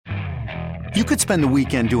You could spend the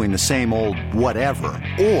weekend doing the same old whatever,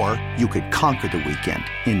 or you could conquer the weekend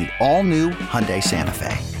in the all-new Hyundai Santa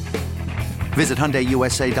Fe. Visit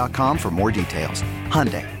HyundaiUSA.com for more details.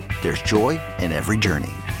 Hyundai, there's joy in every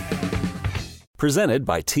journey. Presented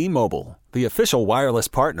by T-Mobile, the official wireless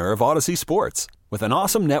partner of Odyssey Sports. With an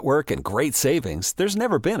awesome network and great savings, there's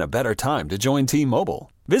never been a better time to join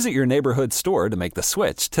T-Mobile. Visit your neighborhood store to make the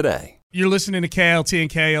switch today. You're listening to KLT and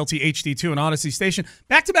KLT HD2 and Odyssey Station.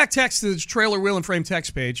 Back-to-back text to the Trailer Wheel and Frame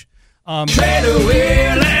text page. Trailer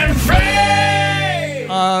Wheel and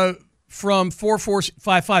Frame! From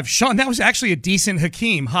 4455. Sean, that was actually a decent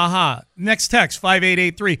Hakeem. Ha. Next text,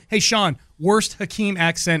 5883. Hey, Sean, worst Hakeem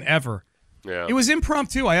accent ever. Yeah. It was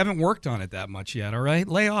impromptu. I haven't worked on it that much yet, all right?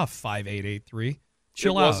 Lay off, 5883.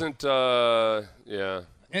 Chill out. It wasn't, yeah.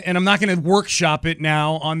 And I'm not going to workshop it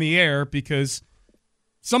now on the air because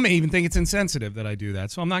some may even think it's insensitive that I do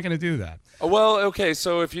that, so I'm not going to do that. Well, okay,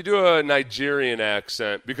 so if you do a Nigerian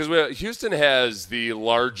accent, because Houston has the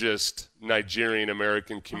largest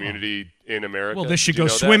Nigerian-American community in America. Well, this should go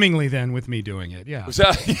swimmingly then with me doing it, yeah.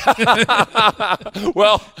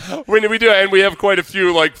 Well, we do, and we have quite a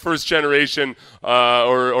few like first-generation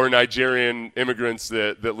or Nigerian immigrants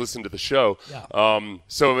that listen to the show. Yeah.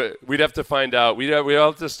 So we'd have to find out. We'd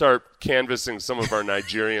have to start canvassing some of our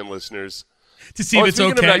Nigerian listeners. To see if it's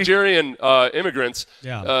okay. Speaking of Nigerian immigrants,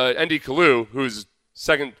 Yeah. Andy Kalu, who's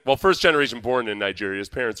first generation born in Nigeria. His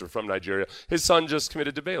parents are from Nigeria. His son just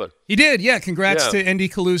committed to Baylor. He did, yeah. Congrats to Andy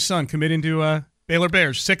Kalu's son committing to Baylor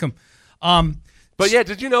Bears. Sick him. But yeah,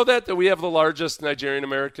 did you know that we have the largest Nigerian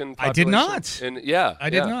American population? I did not. And yeah, I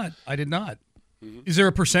did not. Mm-hmm. Is there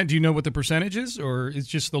a percent? Do you know what the percentage is, or is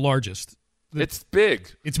just the largest? It's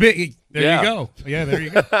big. It's big. There you go. Yeah, there you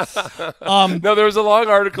go. No, there was a long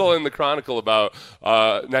article in the Chronicle about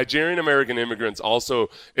Nigerian American immigrants. Also,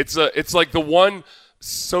 it's like the one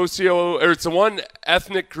it's the one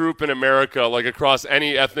ethnic group in America, like across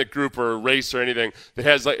any ethnic group or race or anything, that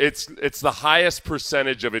has like it's the highest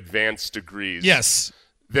percentage of advanced degrees. Yes.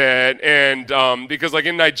 Because like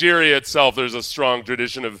in Nigeria itself, there's a strong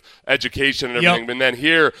tradition of education and everything. But then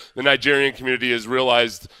here, the Nigerian community has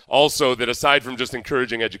realized also that aside from just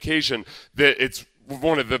encouraging education, that it's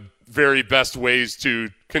one of the very best ways to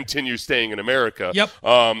continue staying in America. Yep.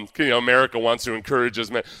 America wants to encourage as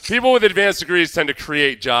many people with advanced degrees tend to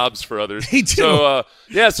create jobs for others. They do. So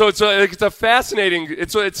it's a fascinating.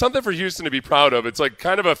 It's something for Houston to be proud of. It's like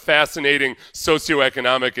kind of a fascinating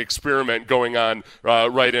socioeconomic experiment going on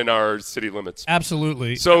right in our city limits.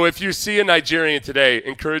 Absolutely. So if you see a Nigerian today,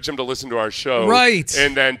 encourage him to listen to our show. Right.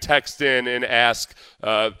 And then text in and ask.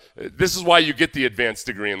 This is why you get the advanced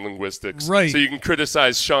degree in linguistics. Right. So you can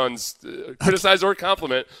criticize or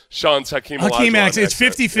compliment Sean's Hakeem accent. It's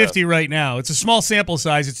 50-50 right now. It's a small sample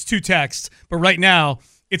size. It's 2 texts. But right now,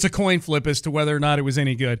 it's a coin flip as to whether or not it was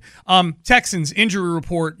any good. Texans injury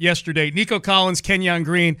report yesterday. Nico Collins, Kenyon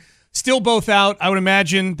Green, still both out. I would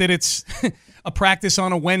imagine that it's a practice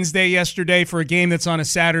on a Wednesday yesterday for a game that's on a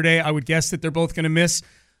Saturday. I would guess that they're both going to miss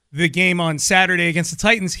the game on Saturday against the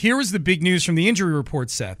Titans. Here was the big news from the injury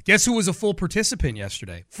report, Seth. Guess who was a full participant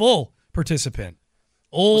yesterday? Full participant.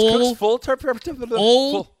 Was Cooks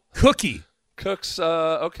Old Cookie. Cooks,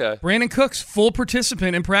 okay. Brandon Cooks, full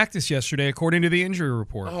participant in practice yesterday, according to the injury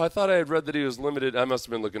report. Oh, I thought I had read that he was limited. I must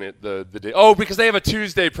have been looking at the day. Oh, because they have a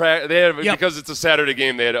Tuesday practice. Because it's a Saturday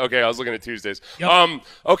game. I was looking at Tuesdays. Yep.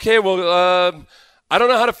 Okay, well, I don't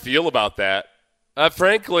know how to feel about that.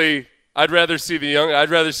 Frankly, I'd rather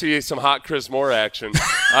see some hot Chris Moore action.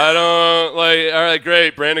 I don't like. All right,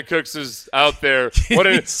 great. Brandon Cooks is out there. What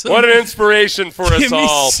an inspiration for us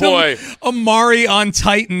all, boy. Amari on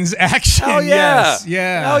Titans action. Hell yeah, yes.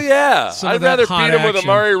 Yeah. Hell yeah. I'd rather beat him with action.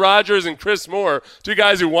 Amari Rodgers and Chris Moore, 2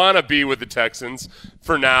 guys who want to be with the Texans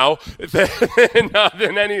for now, than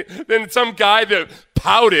some guy that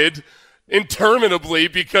pouted interminably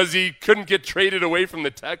because he couldn't get traded away from the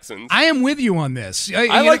Texans. I am with you on this.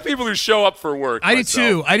 I like people who show up for work. I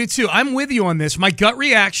do too. I'm with you on this. My gut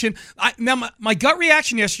reaction. My gut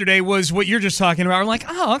reaction yesterday was what you're just talking about. I'm like,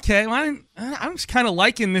 oh, okay. Well, I'm just kind of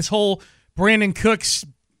liking this whole Brandon Cooks,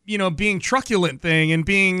 being truculent thing and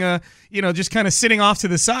being, just kind of sitting off to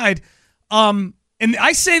the side. And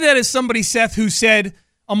I say that as somebody, Seth, who said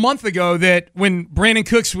a month ago that when Brandon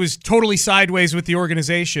Cooks was totally sideways with the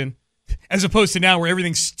organization, as opposed to now where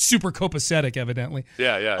everything's super copacetic, evidently.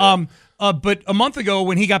 Yeah. But a month ago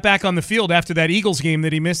when he got back on the field after that Eagles game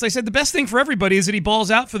that he missed, I said the best thing for everybody is that he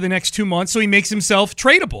balls out for the next 2 months so he makes himself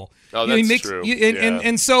tradable. Oh, that's true.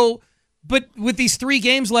 And so, but with these 3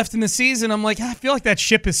 games left in the season, I'm like, I feel like that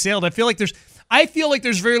ship has sailed. I feel like there's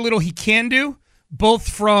very little he can do, both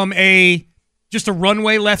from a just a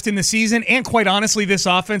runway left in the season, and quite honestly, this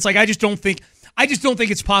offense, like I just don't think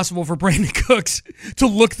it's possible for Brandon Cooks to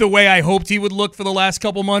look the way I hoped he would look for the last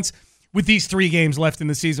couple months with these 3 games left in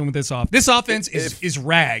the season with this offense. This offense is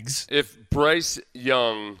rags. If Bryce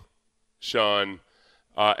Young, Sean,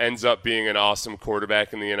 ends up being an awesome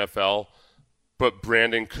quarterback in the NFL, but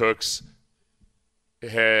Brandon Cooks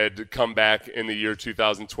had come back in the year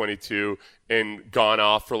 2022 and gone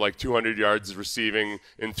off for like 200 yards receiving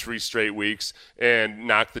in 3 straight weeks and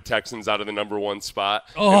knocked the Texans out of the number 1 spot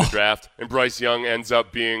in the draft. And Bryce Young ends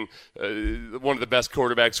up being one of the best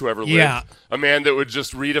quarterbacks who ever lived. A man that would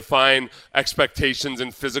just redefine expectations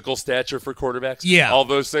and physical stature for quarterbacks. Yeah. All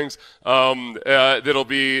those things.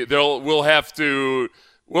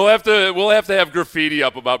 We'll have to have graffiti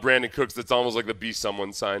up about Brandon Cooks that's almost like the Be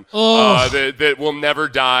Someone sign. That will never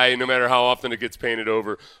die, no matter how often it gets painted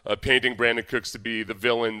over. Painting Brandon Cooks to be the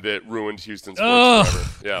villain that ruined Houston sports forever.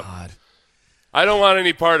 Yeah. God. I don't want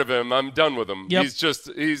any part of him. I'm done with him. Yep.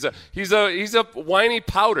 He's a whiny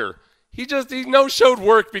powder. He no-showed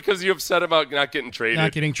work because you upset about not getting traded.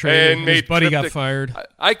 And his buddy got fired.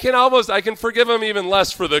 I can forgive him even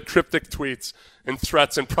less for the cryptic tweets and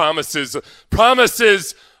threats and promises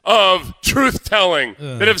of truth-telling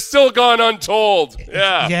that have still gone untold.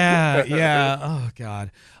 Yeah. Oh,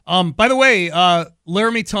 God. By the way,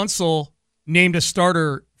 Laramie Tunsil named a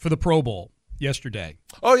starter for the Pro Bowl yesterday.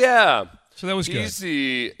 Oh, yeah. So that was good. He's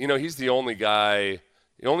the only guy,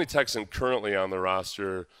 the only Texan currently on the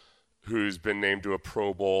roster who's been named to a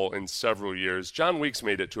Pro Bowl in several years. John Weeks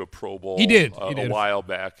made it to a Pro Bowl he did. A while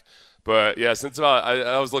back. But, yeah, since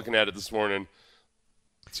I was looking at it this morning,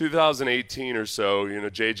 2018 or so,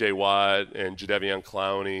 J.J. Watt and Jadeveon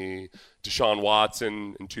Clowney, Deshaun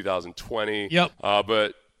Watson in 2020. Yep.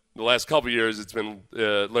 But the last couple of years, it's been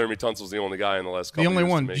Laramie Tunsil's the only guy in the last couple of years.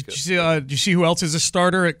 The only one. Did you see who else is a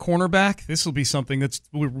starter at cornerback? This will be something that's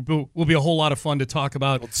will be a whole lot of fun to talk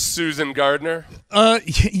about. It's Susan Gardner.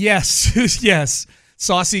 Yes.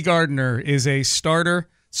 Saucy Gardner is a starter.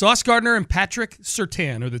 Sauce Gardner and Patrick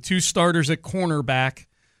Surtain are the 2 starters at cornerback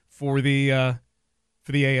for the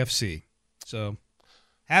AFC. So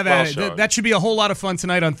have at it. That should be a whole lot of fun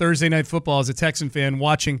tonight on Thursday Night Football as a Texan fan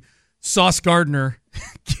watching Sauce Gardner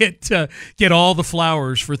get all the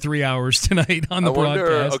flowers for 3 hours tonight on the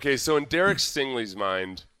broadcast. Okay, so in Derek Stingley's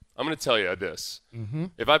mind, I'm going to tell you this. Mm-hmm.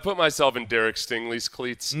 If I put myself in Derek Stingley's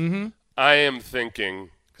cleats, I am thinking,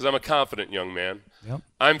 because I'm a confident young man,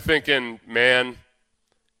 I'm thinking, man,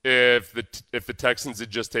 if the Texans had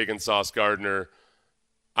just taken Sauce Gardner,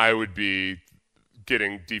 I would be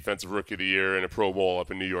getting Defensive Rookie of the Year in a Pro Bowl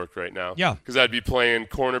up in New York right now. Yeah. Because I'd be playing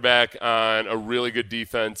cornerback on a really good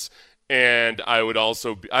defense, and I would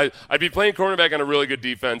also I'd be playing cornerback on a really good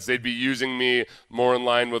defense. They'd be using me more in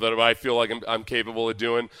line with what I feel like I'm capable of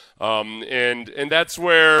doing. And that's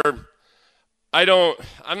where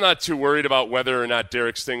I'm not too worried about whether or not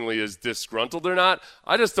Derek Stingley is disgruntled or not.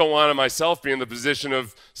 I just don't want to myself be in the position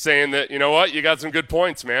of saying that, you know what, you got some good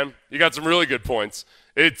points, man. You got some really good points.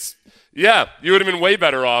 You would have been way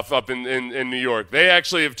better off up in New York. They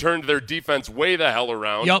actually have turned their defense way the hell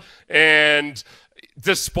around. Yep. And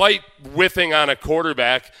despite whiffing on a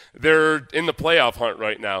quarterback, they're in the playoff hunt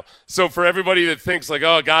right now. So for everybody that thinks like,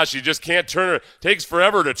 oh gosh, you just can't takes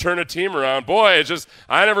forever to turn a team around. Boy, it's just,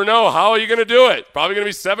 I never know. How are you going to do it? Probably going to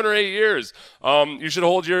be 7 or 8 years. You should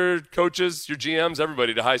hold your coaches, your GMs,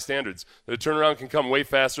 everybody to high standards. The turnaround can come way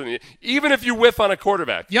faster than even if you whiff on a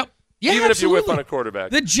quarterback. Yep. Yeah, even absolutely. if you whiff on a quarterback.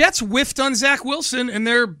 The Jets whiffed on Zach Wilson, and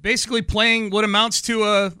they're basically playing what amounts to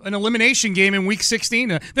an elimination game in Week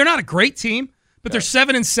 16. They're not a great team, but they're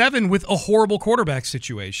 7-7 with a horrible quarterback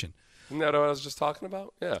situation. Isn't that what I was just talking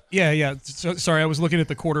about? Yeah. Yeah. So, sorry, I was looking at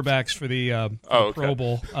the quarterbacks for the Pro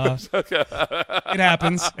Bowl. It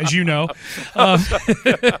happens, as you know. Yeah,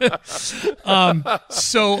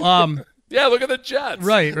 look at the Jets.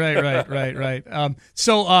 Right.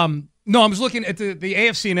 No, I was looking at the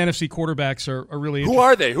AFC and NFC quarterbacks are really interesting. Who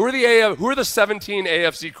are they? Who are the 17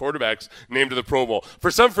 AFC quarterbacks named to the Pro Bowl?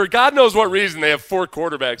 For God knows what reason, they have 4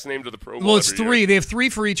 quarterbacks named to the Pro Bowl. Well, it's 3. They have 3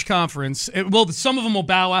 for each conference. Well, some of them will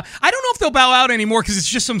bow out. I don't know if they'll bow out anymore because it's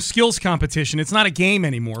just some skills competition. It's not a game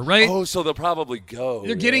anymore, right? Oh, so they'll probably go.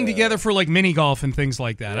 They're getting together for like mini golf and things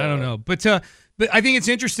like that. I don't know, but I think it's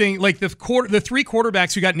interesting. Like the 3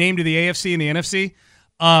 quarterbacks who got named to the AFC and the NFC.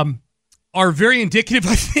 Are very indicative,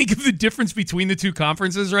 I think, of the difference between the 2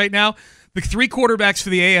 conferences right now. The 3 quarterbacks for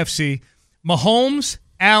the AFC, Mahomes,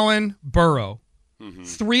 Allen, Burrow.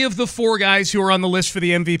 3 of the 4 guys who are on the list for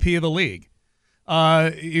the MVP of the league,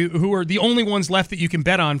 who are the only ones left that you can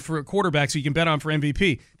bet on for quarterbacks, so you can bet on for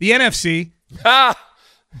MVP. The NFC,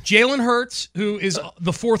 Jalen Hurts, who is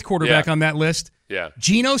the fourth quarterback on that list. Yeah.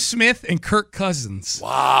 Geno Smith and Kirk Cousins.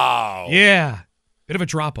 Wow. Yeah. Bit of a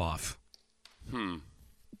drop-off. Who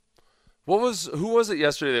was it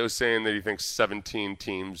yesterday that was saying that he thinks 17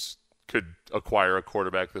 teams could acquire a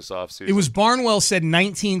quarterback this offseason? It was Barnwell said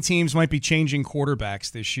 19 teams might be changing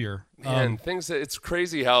quarterbacks this year. Man, it's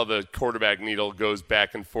crazy how the quarterback needle goes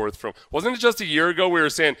back and forth from. Wasn't it just a year ago we were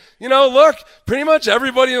saying, look, pretty much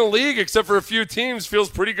everybody in the league except for a few teams feels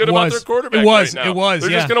pretty good about their quarterback right now. It was. They're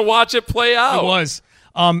just going to watch it play out. It was.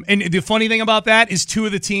 And the funny thing about that is two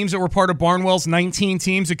of the teams that were part of Barnwell's 19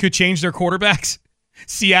 teams that could change their quarterbacks,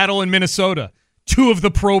 Seattle and Minnesota, two of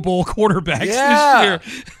the Pro Bowl quarterbacks this year.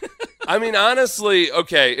 I mean, honestly,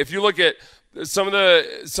 okay, if you look at some of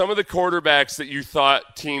the quarterbacks that you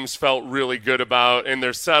thought teams felt really good about and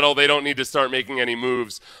they're settled, they don't need to start making any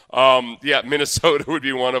moves. Minnesota would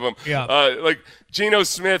be one of them. Yeah. Like Geno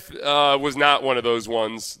Smith was not one of those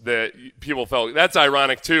ones that people felt. That's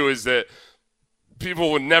ironic too, is that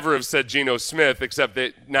people would never have said Geno Smith, except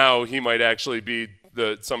that now he might actually be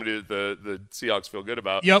somebody that the Seahawks feel good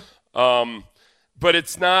about. Yep. But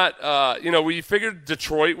it's not, we figured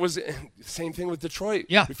Detroit was – same thing with Detroit.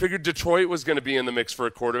 Yeah. We figured Detroit was going to be in the mix for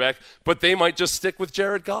a quarterback, but they might just stick with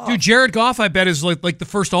Jared Goff. Dude, Jared Goff, I bet, is like the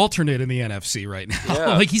first alternate in the NFC right now.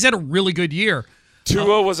 Yeah. Like, he's had a really good year.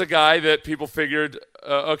 Tua was a guy that people figured,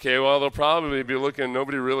 they'll probably be looking –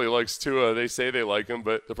 nobody really likes Tua. They say they like him,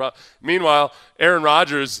 but meanwhile, Aaron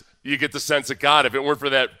Rodgers – you get the sense that, God, if it weren't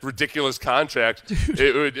for that ridiculous contract,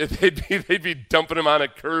 they'd be dumping him on a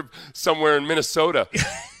curb somewhere in Minnesota.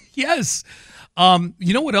 Yes.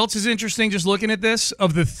 You know what else is interesting just looking at this?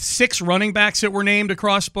 Of the 6 running backs that were named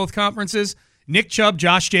across both conferences, Nick Chubb,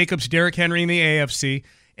 Josh Jacobs, Derrick Henry in the AFC,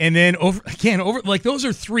 and then those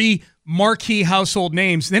are 3 marquee household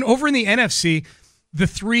names. Then over in the NFC, the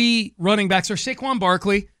 3 running backs are Saquon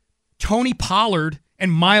Barkley, Tony Pollard,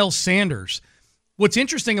 and Miles Sanders. What's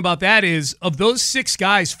interesting about that is, of those 6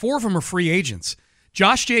 guys, 4 of them are free agents.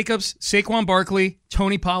 Josh Jacobs, Saquon Barkley,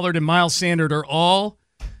 Tony Pollard, and Miles Sanders are all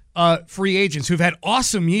free agents who've had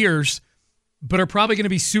awesome years, but are probably going to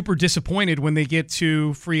be super disappointed when they get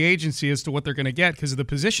to free agency as to what they're going to get because of the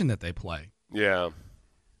position that they play. Yeah.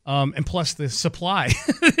 And plus the supply.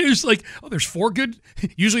 There's there's 4 good.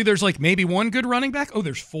 Usually there's maybe 1 good running back. Oh,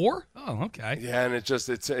 there's 4? Oh, okay. Yeah, and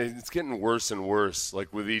it's getting worse and worse,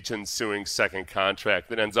 like with each ensuing second contract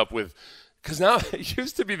that ends up with, because now it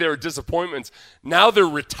used to be there were disappointments. Now they're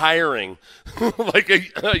retiring like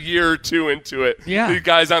a year or 2 into it. Yeah. The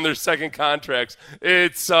guys on their second contracts.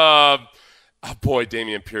 It's,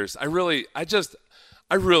 Dameon Pierce. I really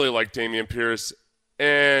like Dameon Pierce,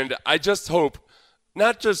 and I just hope,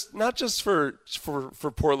 Not just for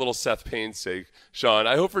poor little Seth Payne's sake, Sean.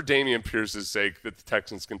 I hope for Dameon Pierce's sake that the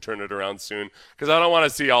Texans can turn it around soon, because I don't want to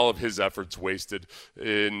see all of his efforts wasted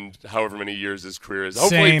in however many years his career is.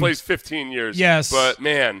 Hopefully he plays 15 years. Yes. But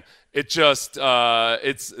man, it just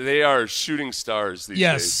they are shooting stars these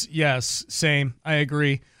days. Yes, same. I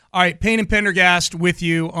agree. All right, Payne and Pendergast with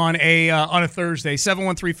you on a Thursday,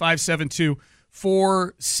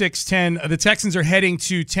 713-572-4610. The Texans are heading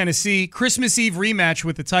to Tennessee. Christmas Eve rematch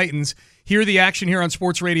with the Titans. Hear the action here on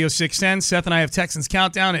Sports Radio 610. Seth and I have Texans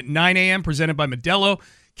Countdown at 9 a.m. presented by Modelo.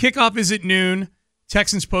 Kickoff is at noon.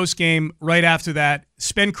 Texans postgame right after that.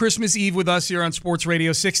 Spend Christmas Eve with us here on Sports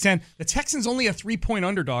Radio 610. The Texans only a 3-point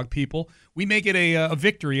underdog, people. We make it a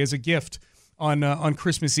victory as a gift on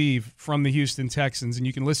Christmas Eve from the Houston Texans, and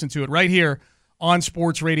you can listen to it right here on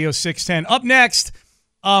Sports Radio 610. Up next,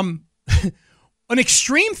 an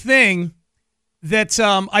extreme thing that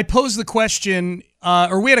I posed the question,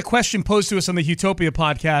 or we had a question posed to us on the Utopia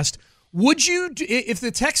podcast. Would you, if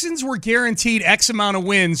the Texans were guaranteed X amount of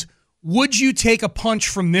wins, would you take a punch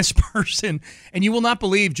from this person? And you will not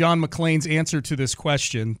believe John McClain's answer to this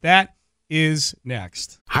question. That is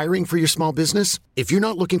next. Hiring for your small business? If you're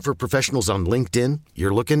not looking for professionals on LinkedIn,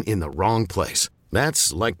 you're looking in the wrong place.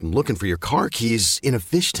 That's like looking for your car keys in a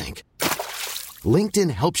fish tank.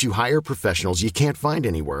 LinkedIn helps you hire professionals you can't find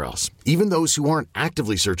anywhere else, even those who aren't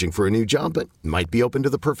actively searching for a new job but might be open to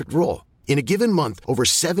the perfect role. In a given month, over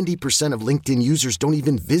 70% of LinkedIn users don't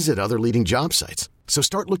even visit other leading job sites. So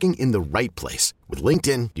start looking in the right place. With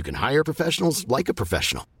LinkedIn, you can hire professionals like a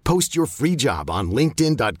professional. Post your free job on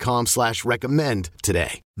linkedin.com/recommend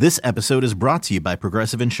today. This episode is brought to you by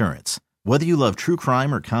Progressive Insurance. Whether you love true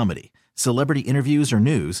crime or comedy, celebrity interviews or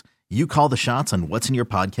news, you call the shots on what's in your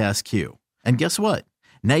podcast queue. And guess what?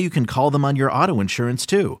 Now you can call them on your auto insurance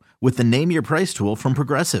too with the Name Your Price tool from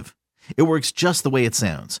Progressive. It works just the way it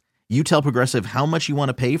sounds. You tell Progressive how much you want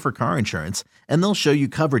to pay for car insurance, and they'll show you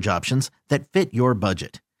coverage options that fit your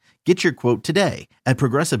budget. Get your quote today at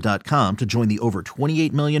Progressive.com to join the over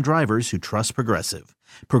 28 million drivers who trust Progressive.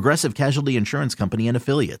 Progressive Casualty Insurance Company and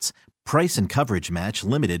Affiliates. Price and coverage match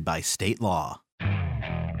limited by state law.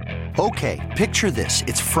 Okay, picture this.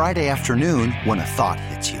 It's Friday afternoon when a thought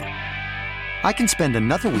hits you. I can spend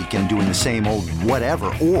another weekend doing the same old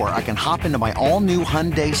whatever, or I can hop into my all-new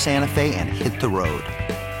Hyundai Santa Fe and hit the road.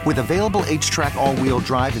 With available H-Track all-wheel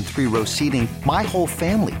drive and 3-row seating, my whole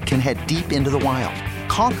family can head deep into the wild.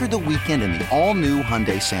 Conquer the weekend in the all-new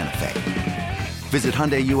Hyundai Santa Fe. Visit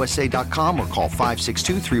HyundaiUSA.com or call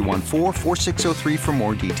 562-314-4603 for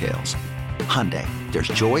more details. Hyundai, there's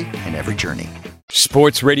joy in every journey.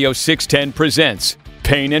 Sports Radio 610 presents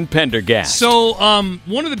Payne and Pendergast. So,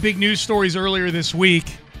 one of the big news stories earlier this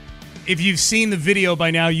week, if you've seen the video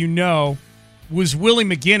by now, you know, was Willie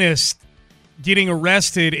McGinest getting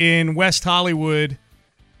arrested in West Hollywood.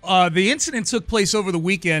 The incident took place over the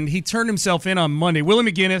weekend. He turned himself in on Monday.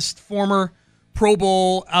 Willie McGinest, former Pro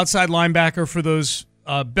Bowl outside linebacker for those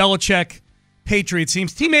Belichick Patriots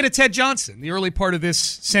teams, teammate of Ted Johnson, the early part of this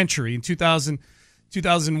century in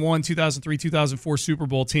 2001, 2003, 2004 Super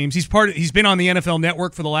Bowl teams. He's been on the NFL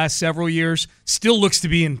Network for the last several years. Still looks to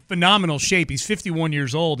be in phenomenal shape. He's 51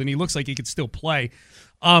 years old, and he looks like he could still play.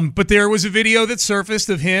 But there was a video that surfaced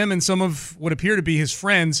of him and some of what appear to be his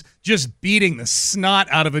friends just beating the snot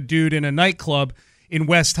out of a dude in a nightclub in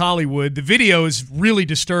West Hollywood. The video is really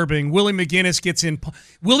disturbing. Willie McGinest gets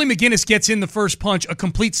in the first punch, a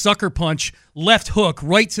complete sucker punch, left hook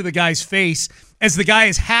right to the guy's face as the guy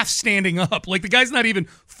is half standing up. Like the guy's not even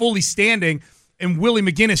fully standing, and Willie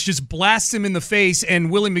McGinest just blasts him in the face,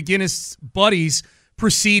 and Willie McGinest's buddies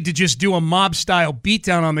proceed to just do a mob-style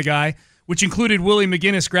beatdown on the guy, which included Willie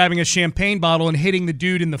McGinest grabbing a champagne bottle and hitting the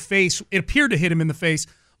dude in the face. It appeared to hit him in the face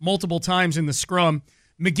multiple times in the scrum.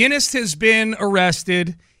 McGinest has been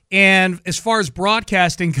arrested, and as far as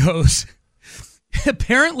broadcasting goes,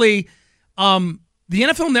 apparently the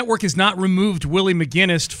NFL Network has not removed Willie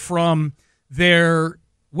McGinest from their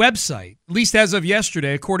website, at least as of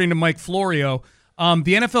yesterday, according to Mike Florio.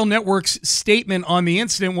 The NFL Network's statement on the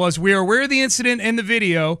incident was, "We are aware of the incident and the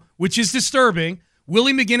video, which is disturbing.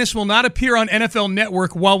 Willie McGinest will not appear on NFL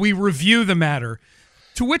Network while we review the matter."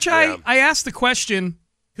 To which I asked the question,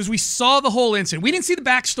 because we saw the whole incident. We didn't see the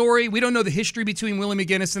backstory. We don't know the history between Willie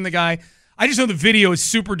McGinest and the guy. I just know the video is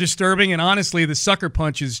super disturbing, and honestly, the sucker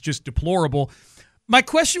punch is just deplorable. My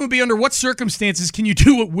question would be, under what circumstances can you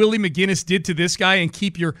do what Willie McGinest did to this guy and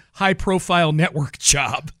keep your high-profile network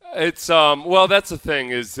job? It's well, that's the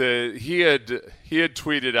thing is he had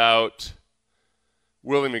tweeted out,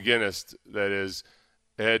 Willie McGinest, that is,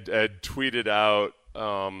 had tweeted out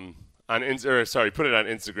put it on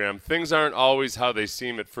Instagram. Things aren't always how they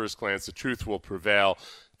seem at first glance. The truth will prevail.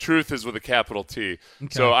 Truth is with a capital T.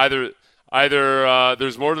 Okay. So either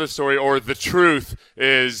there's more to the story, or the truth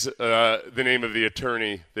is the name of the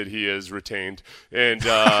attorney that he has retained, and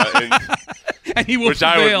and he will which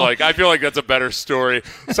prevail. I would like. I feel like that's a better story.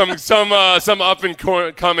 Some up and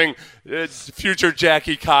coming future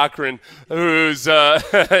Jackie Cochran, who's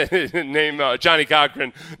named Johnny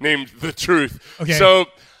Cochran, named the Truth. Okay. So.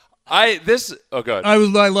 Good. I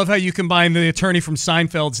love how you combine the attorney from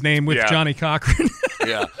Seinfeld's name with Johnny Cochran.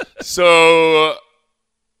 Yeah. So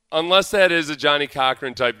unless that is a Johnny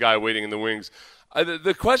Cochran type guy waiting in the wings,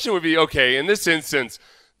 the question would be, okay, in this instance,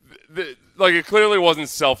 it clearly wasn't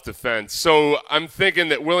self-defense. So I'm thinking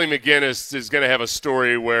that Willie McGinest is going to have a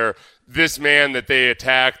story where this man that they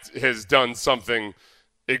attacked has done something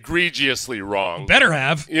egregiously wrong. Better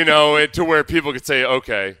have. To where people could say,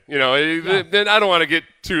 okay, then I don't want to get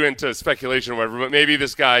too into speculation or whatever, but maybe the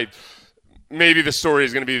story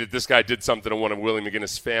is going to be that this guy did something to one of Willie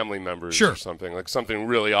McGinest's family members or something, like something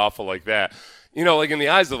really awful like that. In the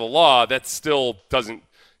eyes of the law, that still doesn't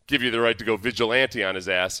give you the right to go vigilante on his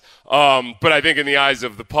ass. But I think in the eyes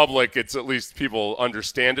of the public, it's at least people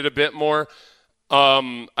understand it a bit more.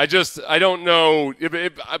 I don't know,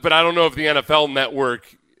 but I don't know if the NFL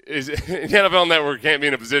Network can't be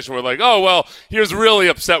in a position where he was really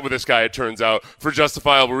upset with this guy, it turns out, for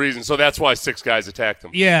justifiable reasons. So that's why 6 guys attacked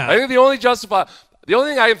him. Yeah. I think the only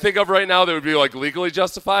thing I can think of right now that would be legally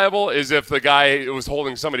justifiable is if the guy was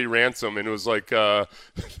holding somebody ransom and it was like a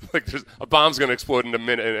bomb's going to explode in a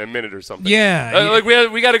minute or something. Yeah.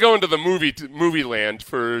 We got to go into the movie land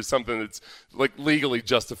for something that's legally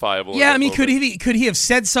justifiable. Yeah, could he have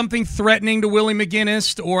said something threatening to Willie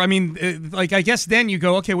McGinest, or I guess then you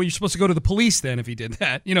go, okay, well, you're supposed to go to the police then if he did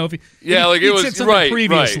that. If he said something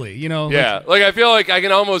previously. Yeah, I feel like I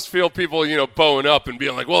can almost feel people bowing up and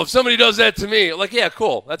being like, well, if somebody does that to me, yeah,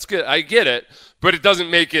 cool, that's good, I get it, but it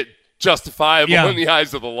doesn't make it justifiable in the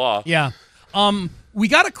eyes of the law. Yeah. We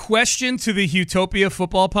got a question to the Utopia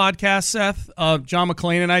Football Podcast, Seth. John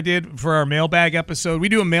McClain and I did for our mailbag episode. We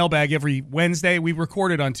do a mailbag every Wednesday. We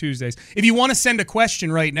record it on Tuesdays. If you want to send a question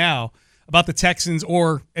right now about the Texans,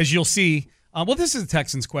 or as you'll see, this is a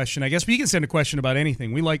Texans question, I guess, but you can send a question about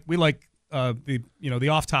anything. We like the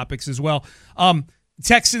off topics as well.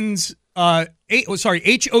 Texans.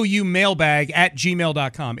 HOU mailbag at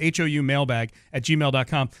gmail.com. HOU mailbag at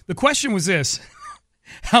gmail.com. The question was this.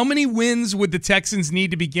 How many wins would the Texans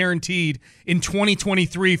need to be guaranteed in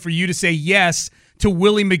 2023 for you to say yes to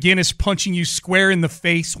Willie McGinnis punching you square in the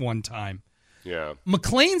face one time? Yeah.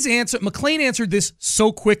 McClain answered this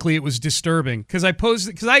so quickly it was disturbing because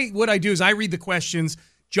what I do is I read the questions,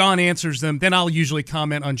 John answers them, then I'll usually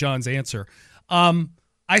comment on John's answer.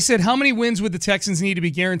 I said, how many wins would the Texans need to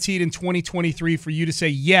be guaranteed in 2023 for you to say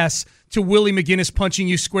yes to Willie McGinnis punching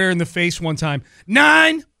you square in the face one time?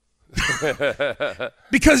 9.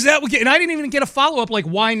 Because that would get, and I didn't even get a follow-up like,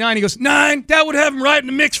 why 9? He goes, 9, that would have him right in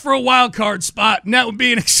the mix for a wild card spot, and that would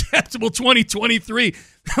be an acceptable 2023.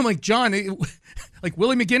 I'm like, John,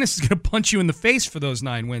 Willie McGinnis is going to punch you in the face for those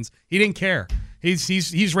 9 wins. He didn't care.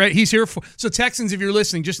 He's ready. He's here for. So Texans, if you're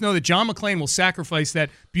listening, just know that John McClain will sacrifice that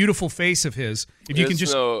beautiful face of his if you can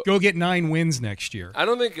just go get 9 wins next year. I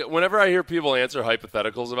don't think whenever I hear people answer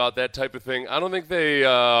hypotheticals about that type of thing, I don't think they.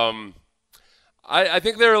 I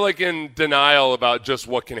think they're like in denial about just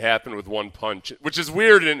what can happen with one punch, which is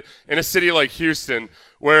weird in a city like Houston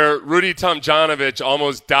where Rudy Tomjanovich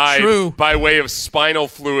almost died by way of spinal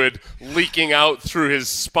fluid leaking out through his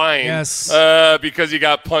spine because he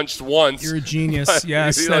got punched once. You're a genius.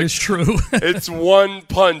 Yes, that is true. It's one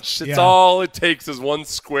punch. It's all it takes is one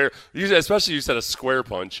square. Especially you said a square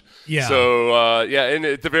punch. Yeah. So, and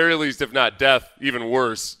at the very least, if not death, even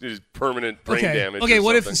worse, is permanent brain damage. Okay,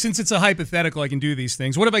 what if, since it's a hypothetical, I can do these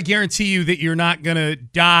things. What if I guarantee you that you're not going to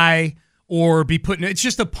die or be put in, it's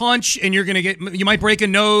just a punch and you're going to you might break a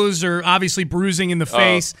nose or obviously bruising in the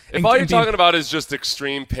face. If all you're talking about is just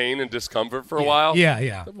extreme pain and discomfort for a while.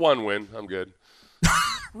 Yeah. 1 win, I'm good.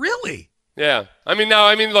 Really? Yeah.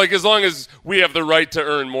 Like as long as we have the right to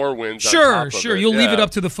earn more wins. Sure. You'll leave it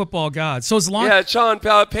up to the football gods. So as long Sean,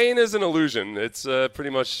 pain is an illusion. It's pretty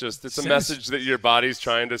much just a message that your body's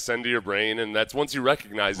trying to send to your brain, and that's once you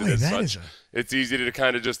recognize it as such, it's easy to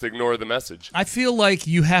kind of just ignore the message. I feel like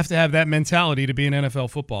you have to have that mentality to be an NFL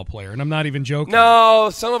football player, and I'm not even joking. No,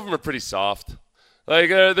 some of them are pretty soft. Like,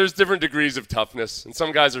 there's different degrees of toughness, and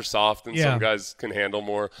some guys are soft, and some guys can handle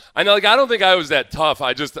more. I know, I don't think I was that tough.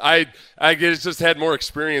 I just had more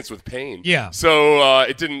experience with pain. Yeah. So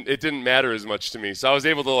it didn't matter as much to me. So I was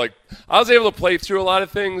able to play through a lot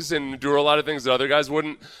of things and do a lot of things that other guys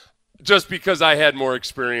wouldn't, just because I had more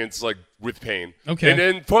experience with pain. Okay.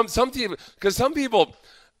 And some people,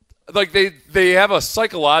 like they have a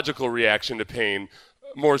psychological reaction to pain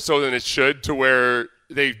more so than it should, to where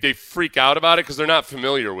they freak out about it because they're not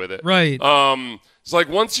familiar with it. Right. It's like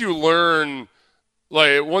once you learn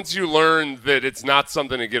that it's not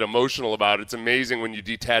something to get emotional about, it's amazing when you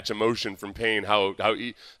detach emotion from pain how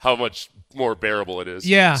much more bearable it is.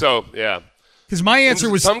 Yeah. So yeah. Because my answer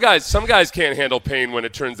was some guys can't handle pain when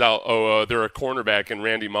it turns out they're a cornerback and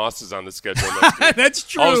Randy Moss is on the schedule next week. That's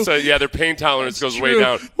true. All of a sudden, their pain tolerance goes way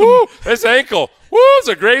down. Woo, this ankle. Woo, it's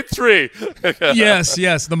a grade 3.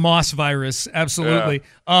 yes, the Moss virus, absolutely.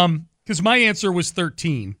 Because my answer was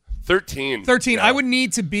 13. 13. Yeah. I would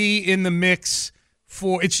need to be in the mix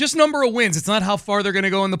for. It's just number of wins. It's not how far they're going to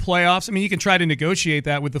go in the playoffs. I mean, you can try to negotiate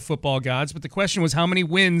that with the football gods, but the question was, how many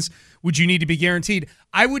wins would you need to be guaranteed?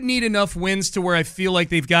 I would need enough wins to where I feel like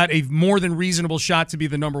they've got a more than reasonable shot to be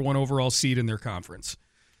the number 1 overall seed in their conference.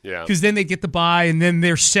 Yeah. Because then they get the bye, and then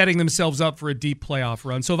they're setting themselves up for a deep playoff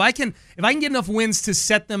run. So if I can get enough wins to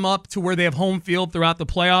set them up to where they have home field throughout the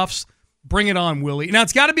playoffs, bring it on, Willie. Now,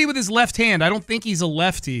 it's got to be with his left hand. I don't think he's a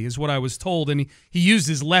lefty, is what I was told, and he used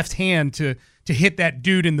his left hand to hit that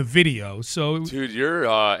dude in the video. So, dude, you're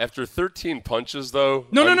after 13 punches though.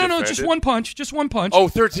 No, just one punch. Oh,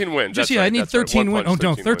 13 wins. I need 13 wins. Oh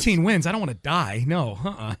no, 13 wins. I don't want to die. No,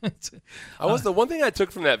 the one thing I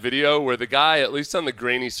took from that video where the guy, at least on the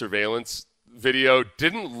grainy surveillance video,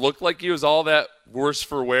 didn't look like he was all that worse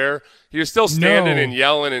for wear. He was still standing and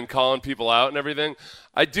yelling and calling people out and everything.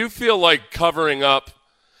 I do feel like covering up.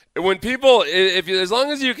 When people, as long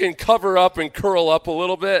as you can cover up and curl up a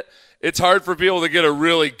little bit, it's hard for people to get a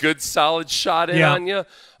really good, solid shot in on you.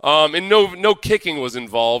 And no kicking was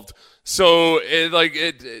involved. So,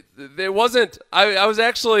 it wasn't – I was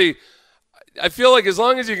actually I feel like as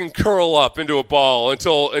long as you can curl up into a ball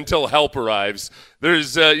until help arrives,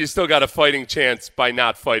 there's you still got a fighting chance by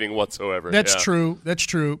not fighting whatsoever. That's true. That's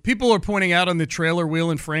true. People are pointing out on the Trailer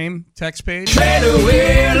Wheel and Frame text page. Trailer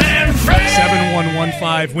Wheel and Frame.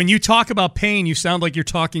 7115. When you talk about Payne, you sound like you're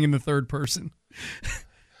talking in the third person.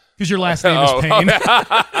 Because your last name is Payne.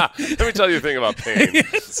 Let me tell you a thing about Payne.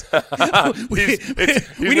 We need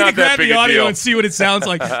to grab the audio and see what it sounds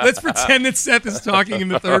like. Let's pretend that Seth is talking in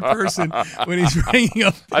the third person when he's bringing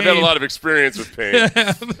up Payne. I've had a lot of experience with Payne.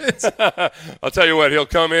 I'll tell you what, he'll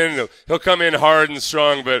come in hard and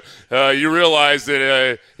strong, but you realize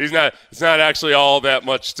that it's not actually all that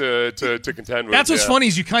much to contend with. That's what's funny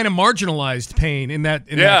is you kind of marginalized Payne in that.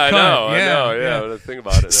 I know. Think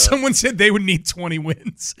about it. Someone said they would need 20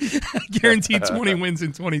 wins. Guaranteed 20 wins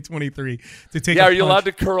in 2023 to take. Yeah, are you allowed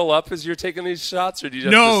to curl up as you're taking these shots, or do you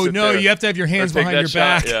just have to sit there? You have to have your hands behind your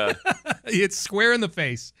back. Yeah. It's square in the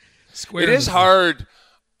face. It is hard.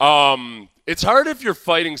 It's hard if you're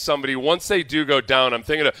fighting somebody once they do go down. I'm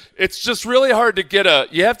thinking it's just really hard to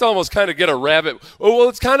you have to almost kind of get a rabbit. Well,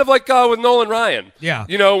 it's kind of like with Nolan Ryan. Yeah.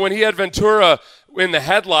 When he had Ventura in the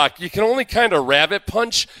headlock, you can only kind of rabbit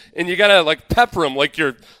punch, and you gotta like pepper him like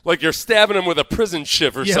you're stabbing him with a prison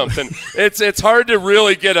shiv or something. It's hard to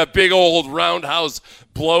really get a big old roundhouse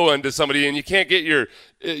blow into somebody, and you can't get your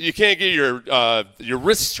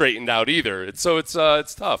wrist straightened out either. It's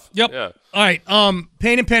tough. Yep. Yeah. All right.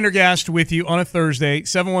 Payne and Pendergast with you on a Thursday.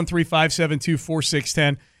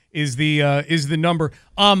 713-572-4610 is the number.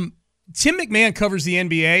 Tim McMahon covers the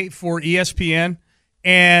NBA for ESPN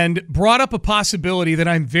and brought up a possibility that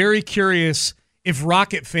I'm very curious if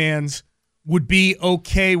Rocket fans would be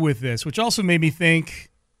okay with this, which also made me think,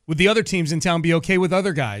 would the other teams in town be okay with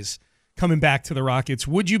other guys coming back to the Rockets?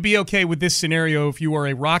 Would you be okay with this scenario if you are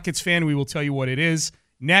a Rockets fan? We will tell you what it is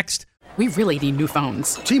next. We really need new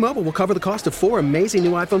phones. T-Mobile will cover the cost of 4 amazing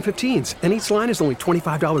new iPhone 15s, and each line is only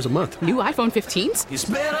 $25 a month. New iPhone 15s? It's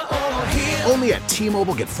better over here. Only at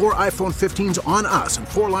T-Mobile, get 4 iPhone 15s on us and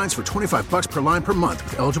 4 lines for $25 per line per month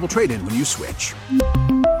with eligible trade-in when you switch.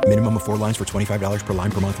 Minimum of 4 lines for $25 per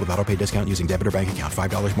line per month with autopay discount using debit or bank account.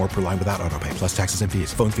 $5 more per line without autopay, plus taxes and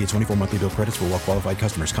fees. Phone fee at 24 monthly bill credits for well-qualified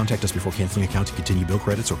customers. Contact us before canceling account to continue bill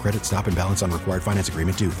credits or credit stop and balance on required finance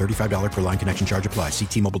agreement due. $35 per line connection charge applies. See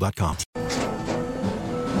T-Mobile.com.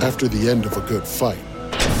 After the end of a good fight,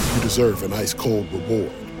 you deserve an ice-cold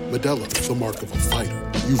reward. Modelo is the mark of a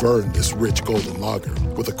fighter. You've earned this rich golden lager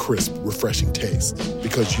with a crisp, refreshing taste.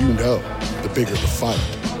 Because you know, the bigger the fight,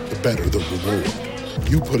 the better the reward.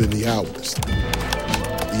 You put in the hours,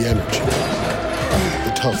 the energy,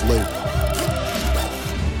 the tough labor.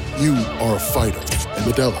 You are a fighter, and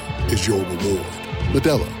Modelo is your reward.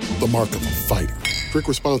 Modelo, the mark of a fighter. Drink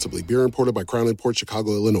responsibly. Beer imported by Crown Imports,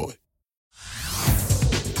 Chicago, Illinois.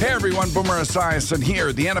 Hey everyone, Boomer Esiason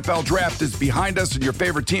here. The NFL Draft is behind us and your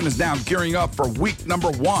favorite team is now gearing up for week number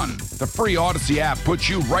 1. The free Odyssey app puts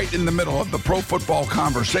you right in the middle of the pro football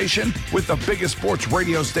conversation with the biggest sports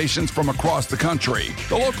radio stations from across the country.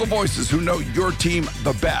 The local voices who know your team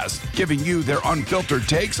the best, giving you their unfiltered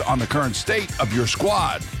takes on the current state of your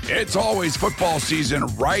squad. It's always football season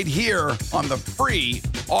right here on the free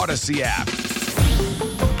Odyssey app.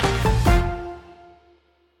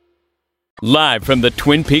 Live from the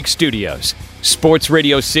Twin Peaks studios, Sports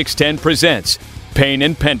Radio 610 presents Payne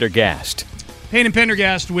and Pendergast. Payne and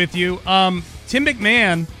Pendergast with you. Tim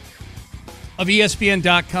McMahon of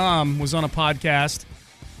ESPN.com was on a podcast,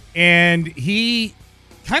 and he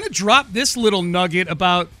kind of dropped this little nugget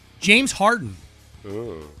about James Harden.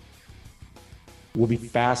 It will be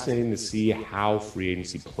fascinating to see how free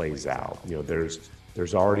agency plays out. You know, there's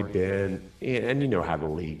already been, and you know how the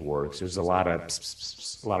league works. There's a lot of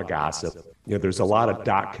gossip. You know, there's a lot of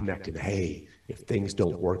dot connected. Hey, if things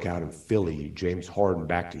don't work out in Philly, James Harden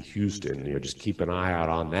back to Houston. You know, just keep an eye out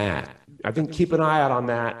on that. I think keep an eye out on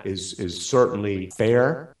that is certainly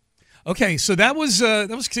fair. Okay, so that was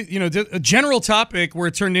a general topic where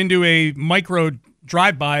it turned into a micro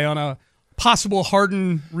drive-by on a possible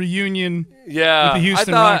Harden reunion with the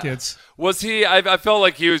Houston Rockets. Was he? I felt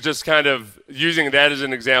like he was just kind of using that as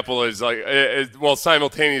an example, as while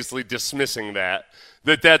simultaneously dismissing that.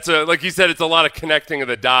 That's like you said, it's a lot of connecting of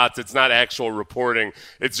the dots. It's not actual reporting.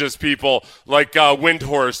 It's just people like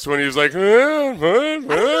Windhorst when he was like, I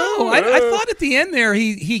thought at the end there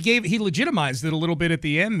he legitimized it a little bit at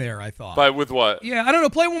the end there. I thought. But with what? Yeah, I don't know.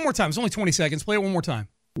 Play it one more time. It's only 20 seconds. Play it one more time.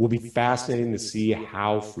 It will be fascinating to see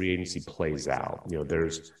how free agency plays out. You know,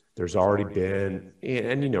 there's already been,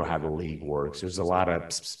 and you know how the league works. There's a lot of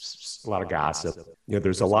gossip. You know,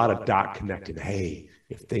 there's a lot of dot connected. Hey,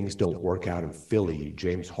 if things don't work out in Philly,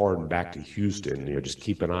 James Harden back to Houston, just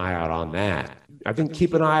keep an eye out on that. I think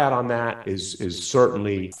keep an eye out on that is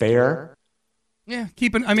certainly fair. Yeah,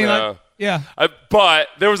 but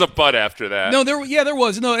there was a but after that. No, there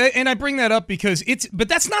was. No, and I bring that up because but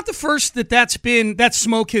that's not the first that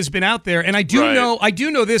smoke has been out there. And I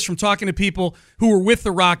do know this from talking to people who were with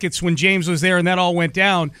the Rockets when James was there and that all went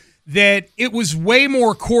down, that it was way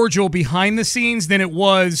more cordial behind the scenes than it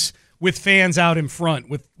was with fans out in front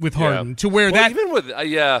with Harden, to where even with I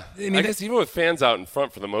guess even with fans out in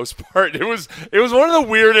front for the most part, it was one of the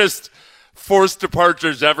weirdest forced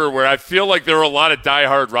departures ever, where I feel like there were a lot of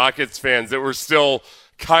diehard Rockets fans that were still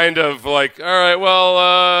kind of like, all right,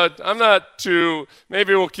 well, I'm not too.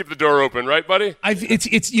 Maybe we'll keep the door open, right, buddy?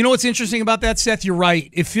 It's what's interesting about that, Seth. You're right.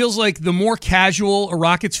 It feels like the more casual a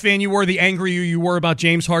Rockets fan you were, the angrier you were about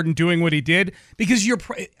James Harden doing what he did, because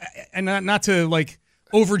and not to like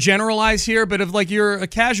overgeneralize here, but if like you're a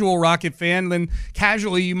casual Rocket fan, then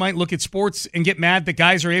casually you might look at sports and get mad that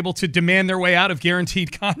guys are able to demand their way out of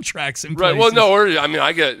guaranteed contracts in places. Right. Well, no,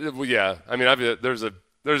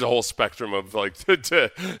 there's a whole spectrum of like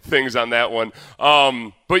things on that one.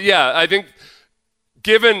 But yeah, I think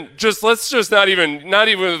let's just not even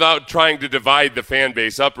without trying to divide the fan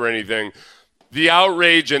base up or anything, the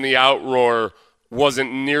outrage and the outroar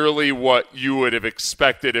wasn't nearly what you would have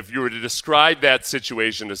expected if you were to describe that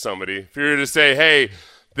situation to somebody. If you were to say, hey,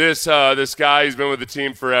 this guy who's been with the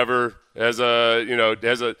team forever, has a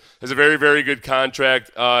very, very good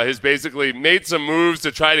contract, has basically made some moves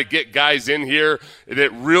to try to get guys in here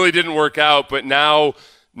that really didn't work out, but now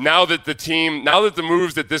that the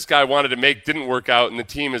moves that this guy wanted to make didn't work out and the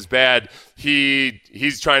team is bad,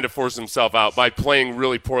 he's trying to force himself out by playing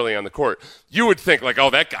really poorly on the court. You would think like, oh,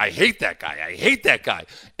 that guy, I hate that guy.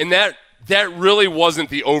 And that really wasn't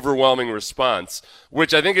the overwhelming response,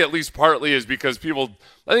 which I think at least partly is because people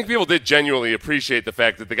did genuinely appreciate the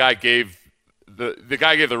fact that the guy gave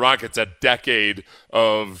the Rockets a decade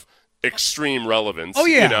of extreme relevance. Oh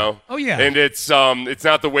yeah. And it's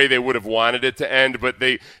not the way they would have wanted it to end, but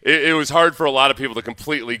it was hard for a lot of people to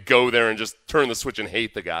completely go there and just turn the switch and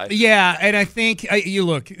hate the guy. Yeah, and I think you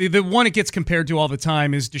look, the one it gets compared to all the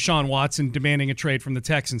time is Deshaun Watson demanding a trade from the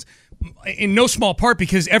Texans, in no small part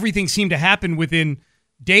because everything seemed to happen within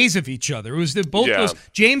days of each other. It was those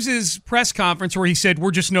James's press conference where he said we're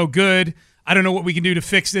just no good. I don't know what we can do to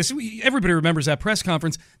fix this. Everybody remembers that press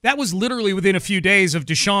conference. That was literally within a few days of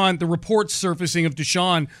Deshaun, the reports surfacing of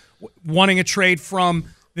Deshaun wanting a trade from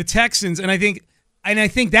the Texans. And I think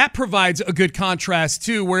that provides a good contrast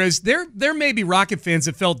too. Whereas there may be Rocket fans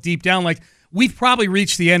that felt deep down like we've probably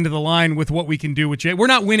reached the end of the line with what we can do with James. We're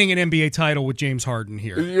not winning an NBA title with James Harden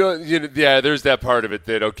here. Yeah, there's that part of it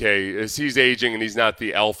that, okay, as he's aging and he's not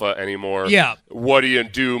the alpha anymore, what do you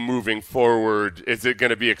do moving forward? Is it going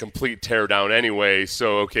to be a complete teardown anyway?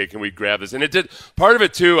 So, okay, can we grab this? And it did. Part of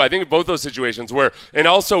it, too, I think both those situations were, and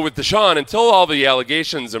also with Deshaun, until all the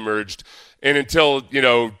allegations emerged and until,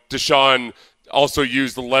 Deshaun also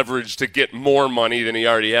used the leverage to get more money than he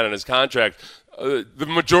already had on his contract, the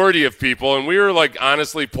majority of people, and we were like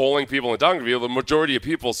honestly polling people and talking to people, the majority of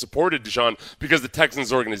people supported Deshaun because the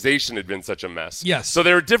Texans organization had been such a mess. Yes. So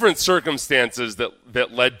there were different circumstances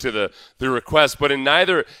that led to the request, but in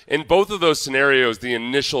both of those scenarios, the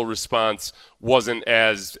initial response wasn't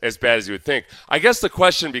as bad as you would think. I guess the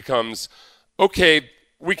question becomes, okay,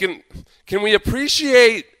 can we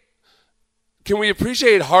appreciate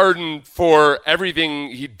Harden for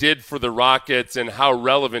everything he did for the Rockets and how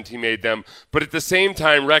relevant he made them, but at the same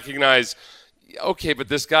time recognize, okay, but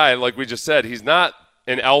this guy, like we just said, he's not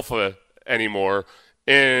an alpha anymore,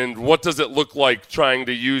 and what does it look like trying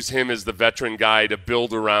to use him as the veteran guy to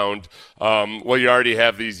build around while you already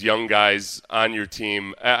have these young guys on your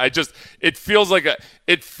team? It feels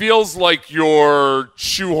like you're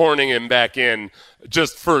shoehorning him back in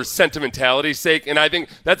just for sentimentality's sake, and I think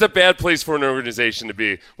that's a bad place for an organization to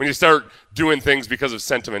be when you start doing things because of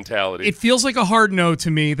sentimentality. It feels like a hard no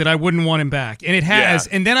to me that I wouldn't want him back, and it has.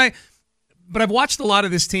 Yeah. And then but I've watched a lot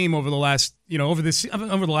of this team over the last, over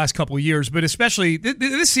the last couple of years, but especially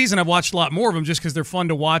this season, I've watched a lot more of them just because they're fun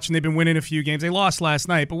to watch and they've been winning a few games. They lost last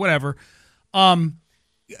night, but whatever.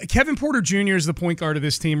 Kevin Porter Jr. is the point guard of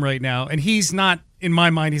this team right now, and he's not, in my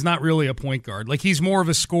mind, he's not really a point guard. Like, he's more of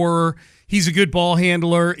a scorer. He's a good ball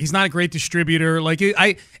handler. He's not a great distributor.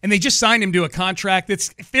 And they just signed him to a contract that's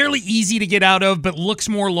fairly easy to get out of, but looks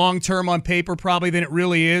more long-term on paper probably than it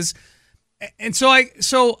really is. And so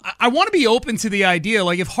I want to be open to the idea,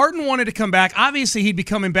 like if Harden wanted to come back, obviously he'd be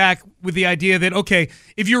coming back with the idea that, okay,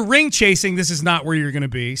 if you're ring chasing, this is not where you're going to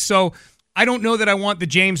be. So I don't know that I want the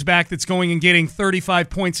James back that's going and getting 35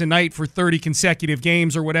 points a night for 30 consecutive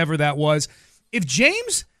games or whatever that was. If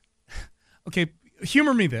James, okay,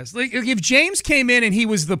 humor me this. Like, if James came in and he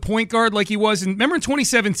was the point guard like he was, and remember in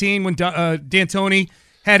 2017 when D'Antoni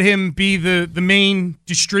had him be the main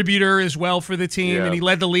distributor as well for the team, and he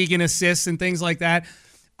led the league in assists and things like that,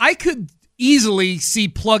 I could easily see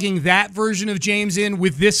plugging that version of James in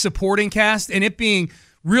with this supporting cast and it being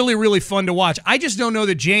really, really fun to watch. I just don't know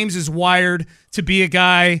that James is wired to be a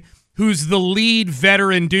guy who's the lead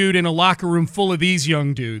veteran dude in a locker room full of these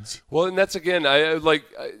young dudes. Well, and that's again, I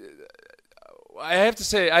have to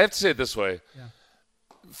say it this way. Yeah.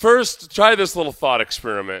 First, try this little thought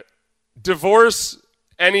experiment. Divorce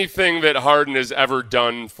anything that Harden has ever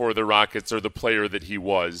done for the Rockets or the player that he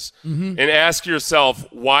was, and ask yourself,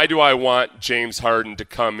 why do I want James Harden to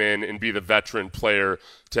come in and be the veteran player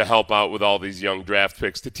to help out with all these young draft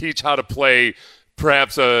picks, to teach how to play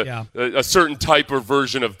perhaps a certain type or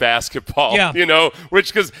version of basketball,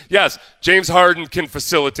 because, yes, James Harden can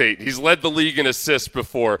facilitate. He's led the league in assists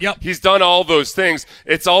before. Yep. He's done all those things.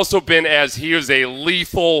 It's also been as he is a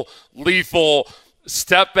lethal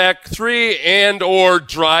step back three and or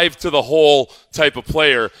drive to the hole type of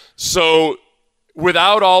player. So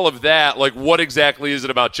without all of that, like, what exactly is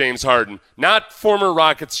it about James Harden? Not former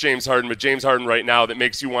Rockets James Harden, but James Harden right now that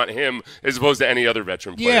makes you want him as opposed to any other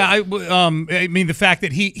veteran player. Yeah, I mean, the fact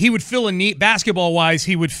that he would fill a need, basketball-wise,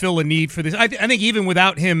 he would fill a need for this. I think even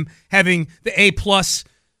without him having the A+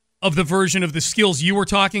 of the version of the skills you were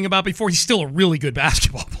talking about before, he's still a really good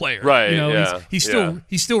basketball player. Right, he's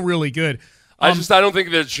still really good. I don't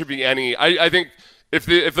think there should be any. I think if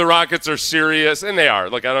the Rockets are serious, and they are,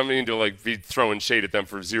 like, I don't mean to be throwing shade at them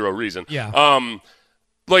for zero reason. Yeah.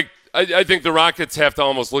 I think the Rockets have to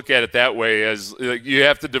almost look at it that way, as you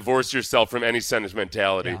have to divorce yourself from any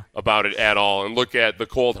sentimentality about it at all, and look at the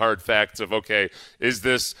cold hard facts of, okay, is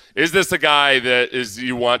this a guy that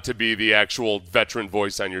you want to be the actual veteran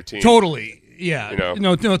voice on your team? Totally. Yeah,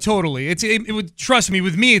 no, totally. It would, trust me.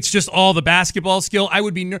 With me, it's just all the basketball skill.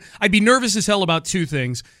 I'd be nervous as hell about two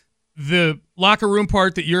things: the locker room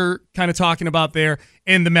part that you're kind of talking about there,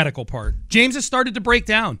 and the medical part. James has started to break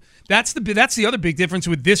down. That's the other big difference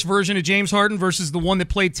with this version of James Harden versus the one that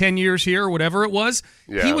played 10 years here or whatever it was.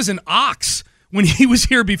 Yeah. He was an ox when he was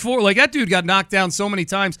here before. Like, that dude got knocked down so many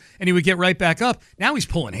times, and he would get right back up. Now he's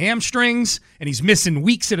pulling hamstrings, and he's missing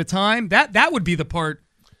weeks at a time. That would be the part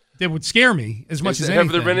that would scare me as much as anything.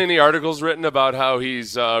 Have there been any articles written about how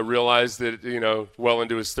he's realized that, well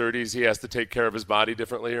into his 30s, he has to take care of his body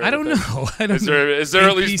differently? Or I don't know. Is there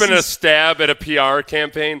at least been a stab at a PR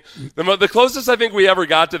campaign? The closest I think we ever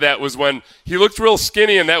got to that was when he looked real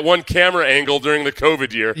skinny in that one camera angle during the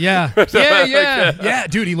COVID year. Yeah. Yeah,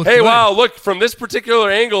 dude, he looked good. Wow, look, from this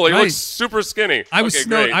particular angle, he looks super skinny. I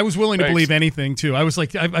was willing to believe anything, too. I was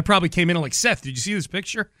like, I probably came in and like, Seth, did you see this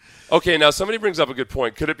picture? Okay, now somebody brings up a good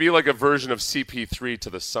point. Could it be like a version of CP3 to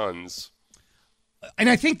the Suns? And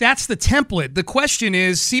I think that's the template. The question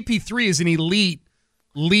is, CP3 is an elite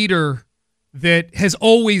leader that has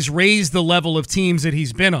always raised the level of teams that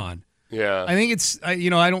he's been on. Yeah. I think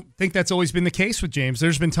I don't think that's always been the case with James.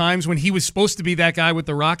 There's been times when he was supposed to be that guy with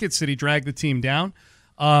the Rockets that he dragged the team down.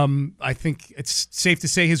 I think it's safe to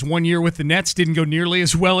say his 1 year with the Nets didn't go nearly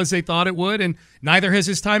as well as they thought it would, and neither has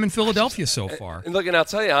his time in Philadelphia so far. And look, and I'll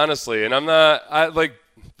tell you honestly, and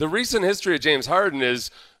the recent history of James Harden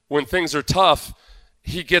is when things are tough,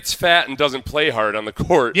 he gets fat and doesn't play hard on the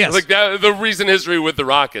court. Yes. Like that, the recent history with the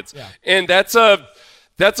Rockets. Yeah. And that's a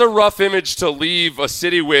rough image to leave a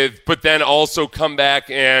city with, but then also come back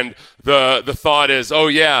and the thought is, oh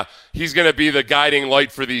yeah, he's going to be the guiding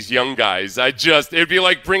light for these young guys. It'd be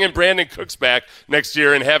like bringing Brandon Cooks back next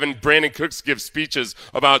year and having Brandon Cooks give speeches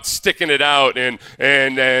about sticking it out and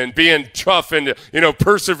being tough and,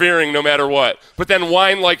 persevering no matter what. But then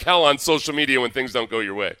whine like hell on social media when things don't go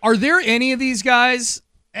your way. Are there any of these guys?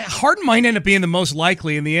 Harden might end up being the most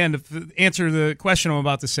likely in the end to answer the question I'm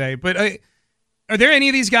about to say, but are there any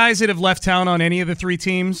of these guys that have left town on any of the three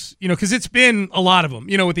teams? Because it's been a lot of them.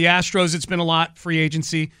 With the Astros, it's been a lot free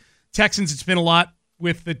agency. Texans, it's been a lot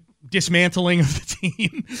with the dismantling of the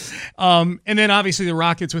team. And then obviously the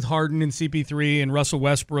Rockets with Harden and CP3 and Russell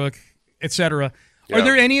Westbrook, et cetera. Yeah. Are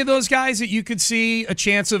there any of those guys that you could see a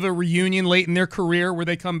chance of a reunion late in their career where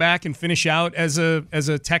they come back and finish out as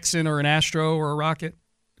a Texan or an Astro or a Rocket?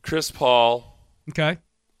 Chris Paul. Okay.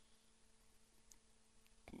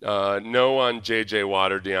 No on J.J.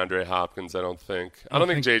 Watt or DeAndre Hopkins, I don't think. I don't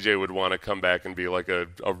think J.J. would want to come back and be like a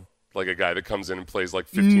like a guy that comes in and plays like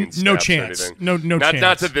 15 snaps no or chance. anything. No chance.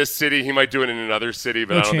 Not to this city. He might do it in another city,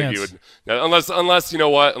 but No I don't think he chance. would. No, unless you know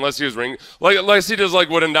what? Unless he was unless he does like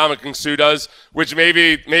what Ndamukong Suh does, which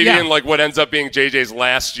maybe in like what ends up being JJ's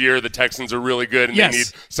last year, the Texans are really good and they need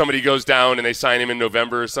somebody goes down and they sign him in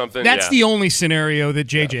November or something. That's the only scenario that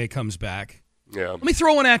JJ comes back. Yeah. Let me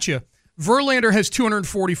throw one at you. Verlander has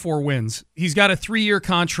 244 wins. He's got a 3-year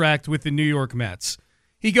contract with the New York Mets.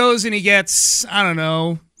 He goes and he gets,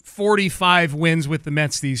 45 wins with the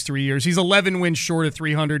Mets these 3 years. He's 11 wins short of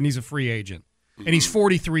 300, and he's a free agent. And he's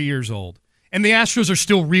 43 years old. And the Astros are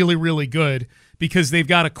still really, really good because they've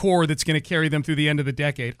got a core that's going to carry them through the end of the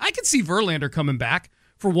decade. I could see Verlander coming back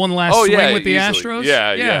for one last swing with the easily. Astros.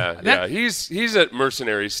 Yeah. He's at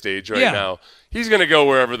mercenary stage right now. He's going to go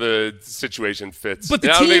wherever the situation fits. But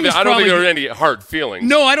I don't think there are any hard feelings.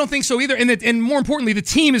 No, I don't think so either. And more importantly, the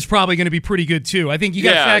team is probably going to be pretty good too. I think you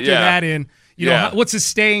got to factor that in. You know, what's the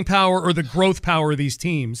staying power or the growth power of these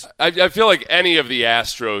teams? I feel like any of the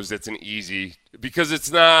Astros, it's an easy because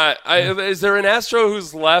it's not. Is there an Astro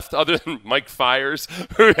who's left other than Mike Fiers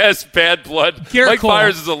who has bad blood? Garrett Mike Cole.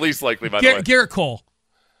 Fiers is the least likely, by the way. Garrett Cole.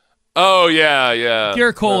 Oh yeah.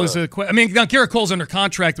 Garrett Cole is now Garrett Cole's under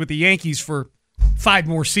contract with the Yankees for 5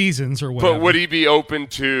 more seasons or whatever. But would he be open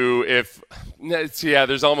to if? Yeah,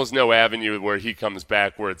 there's almost no avenue where he comes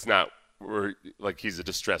back where it's not. Where like he's a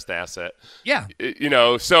distressed asset. Yeah.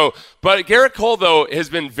 But Garrett Cole, though,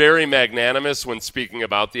 has been very magnanimous when speaking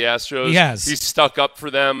about the Astros. He has. He's stuck up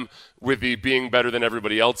for them with the being better than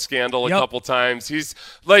everybody else scandal a couple times. He's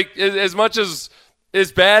like, as much as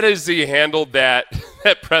bad as he handled that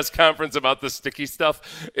press conference about the sticky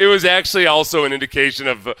stuff, it was actually also an indication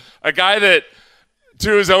of a guy that,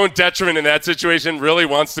 to his own detriment in that situation, really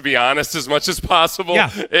wants to be honest as much as possible. Yeah.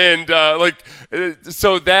 And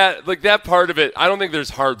so that part of it, I don't think there's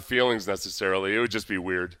hard feelings necessarily. It would just be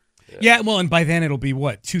weird. Yeah, well, and by then it'll be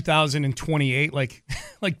what, 2028?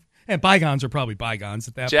 And bygones are probably bygones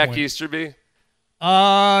at that Jack point. Easterby?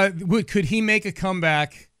 Could he make a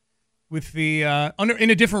comeback with the in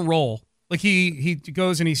a different role? Like he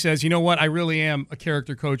goes and he says, you know what, I really am a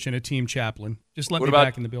character coach and a team chaplain. Just let me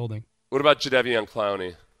back in the building. What about Jadeveon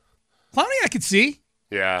Clowney? Clowney, I could see.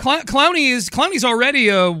 Yeah. Clowney's already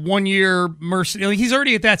a 1-year mercenary. He's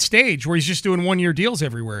already at that stage where he's just doing 1-year deals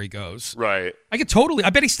everywhere he goes. Right. I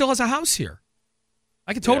bet he still has a house here.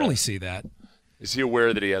 I could totally see that. Is he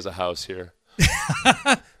aware that he has a house here?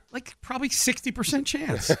 Like probably 60%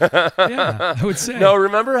 chance. Yeah, I would say. No,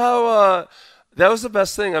 remember how that was the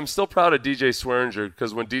best thing? I'm still proud of DJ Swearinger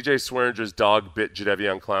because when DJ Swearinger's dog bit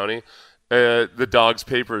Jadeveon Clowney, the dog's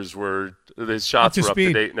papers his shots were up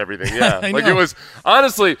to date and everything. Yeah. It was,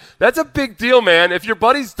 honestly, that's a big deal, man. If your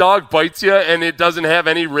buddy's dog bites you and it doesn't have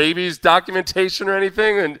any rabies documentation or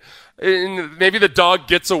anything, and maybe the dog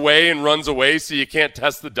gets away and runs away so you can't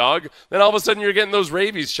test the dog, then all of a sudden you're getting those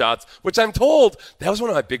rabies shots, which I'm told that was one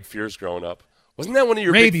of my big fears growing up. Wasn't that one of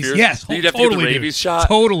your rabies, big fears? Yes, you'd have to get the rabies shot?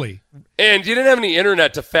 Totally. And you didn't have any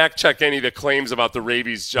internet to fact check any of the claims about the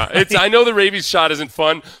rabies shot. I know the rabies shot isn't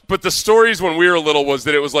fun, but the stories when we were little was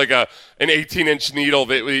that it was like an 18-inch needle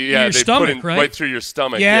that they stomach, put in right through your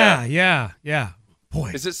stomach. Yeah.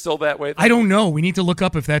 Boy, is it still that way? I don't know. We need to look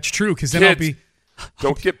up if that's true because then I'll be.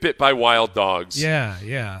 Don't get bit by wild dogs.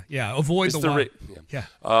 Yeah. Avoid the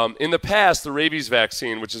wild. In the past, the rabies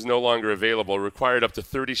vaccine, which is no longer available, required up to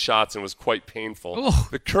 30 shots and was quite painful. Oh.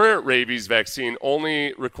 The current rabies vaccine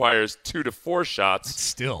only requires 2 to 4 shots.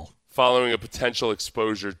 Still. Following a potential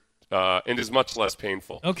exposure, and is much less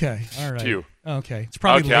painful. Okay. All right. To you. Okay. It's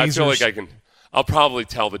probably lasers. I feel like I can. I'll probably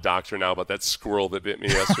tell the doctor now about that squirrel that bit me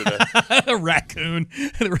yesterday. The raccoon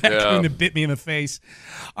that bit me in the face.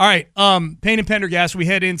 All right, Payne and Pendergast, we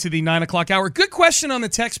head into the 9 o'clock hour. Good question on the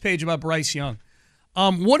text page about Bryce Young.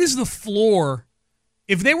 What is the floor?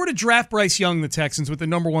 If they were to draft Bryce Young, the Texans, with the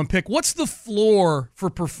number 1 pick, what's the floor for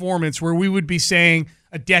performance where we would be saying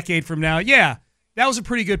a decade from now, yeah, that was a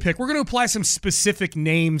pretty good pick? We're going to apply some specific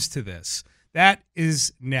names to this. That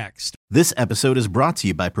is next. This episode is brought to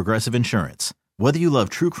you by Progressive Insurance. Whether you love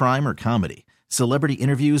true crime or comedy, celebrity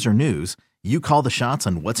interviews or news, you call the shots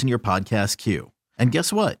on what's in your podcast queue. And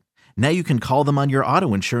guess what? Now you can call them on your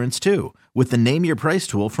auto insurance too with the Name Your Price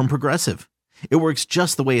tool from Progressive. It works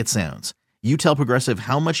just the way it sounds. You tell Progressive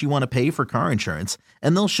how much you want to pay for car insurance,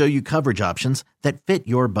 and they'll show you coverage options that fit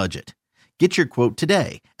your budget. Get your quote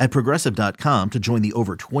today at Progressive.com to join the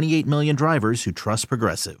over 28 million drivers who trust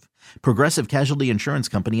Progressive. Progressive Casualty Insurance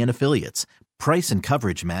Company and Affiliates. Price and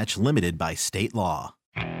coverage match limited by state law.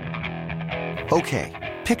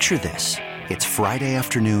 Okay, picture this. It's Friday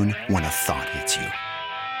afternoon when a thought hits you.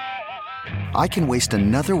 I can waste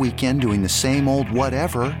another weekend doing the same old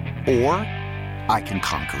whatever, or I can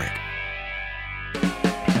conquer it.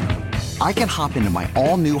 I can hop into my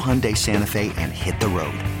all-new Hyundai Santa Fe and hit the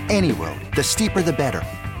road. Any road. The steeper, the better.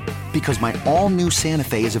 Because my all-new Santa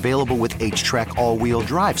Fe is available with H-Track all-wheel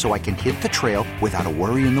drive, so I can hit the trail without a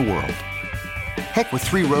worry in the world. Heck, with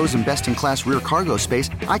 3 rows and best-in-class rear cargo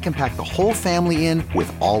space, I can pack the whole family in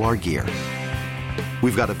with all our gear.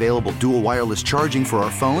 We've got available dual wireless charging for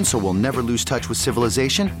our phones, so we'll never lose touch with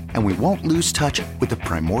civilization, and we won't lose touch with the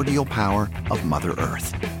primordial power of Mother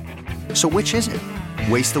Earth. So which is it?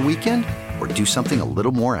 Waste the weekend or do something a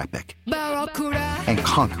little more epic? And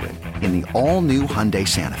conquer it in the all-new Hyundai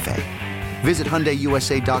Santa Fe. Visit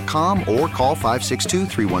HyundaiUSA.com or call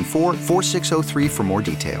 562-314-4603 for more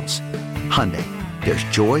details. Hyundai, there's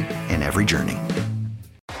joy in every journey.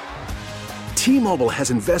 T-Mobile has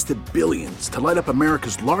invested billions to light up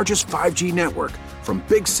America's largest 5G network, from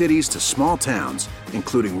big cities to small towns,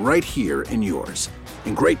 including right here in yours.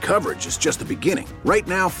 And great coverage is just the beginning. Right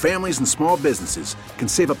now, families and small businesses can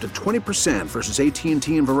save up to 20% versus AT&T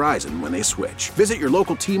and Verizon when they switch. Visit your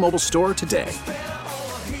local T-Mobile store today.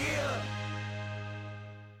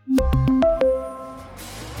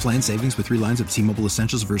 Plan savings with 3 lines of T-Mobile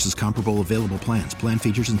Essentials versus comparable available plans. Plan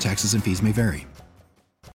features and taxes and fees may vary.